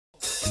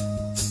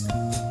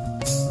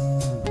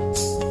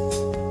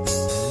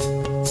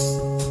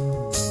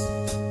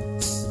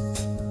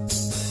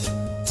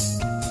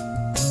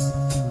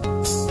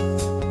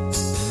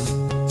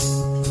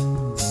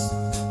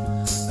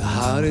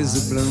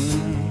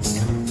bloom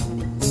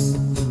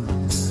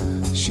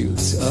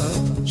shoots up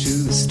to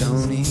the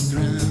stony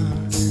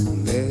ground.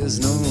 There's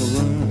no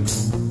room,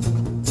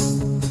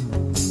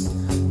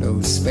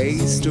 no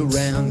space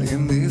around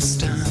in this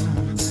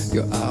town.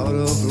 You're out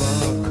of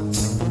luck,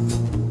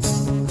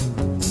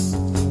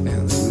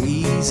 and the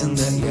reason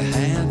that you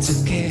had to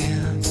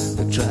care,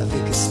 the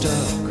traffic is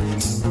stuck.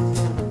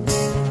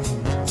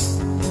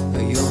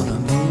 You're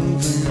not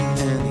moving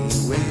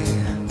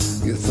anywhere.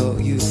 You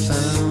thought you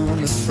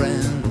found a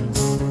friend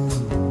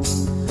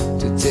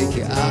to take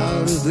you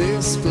out of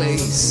this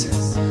place,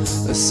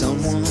 or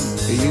someone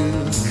you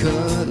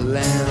could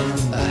lend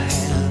a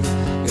hand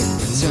in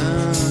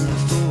return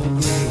for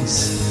grace.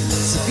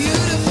 It's a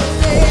beautiful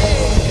day.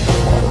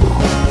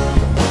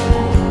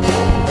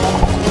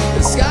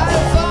 The sky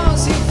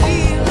falls, you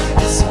feel like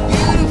it's a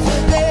beautiful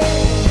day.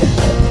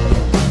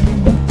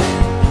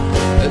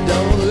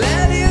 Don't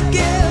let it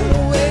get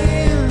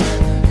away.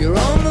 You're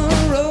on the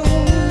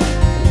road,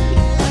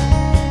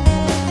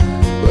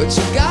 but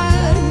you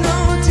got no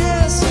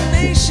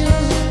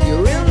destination.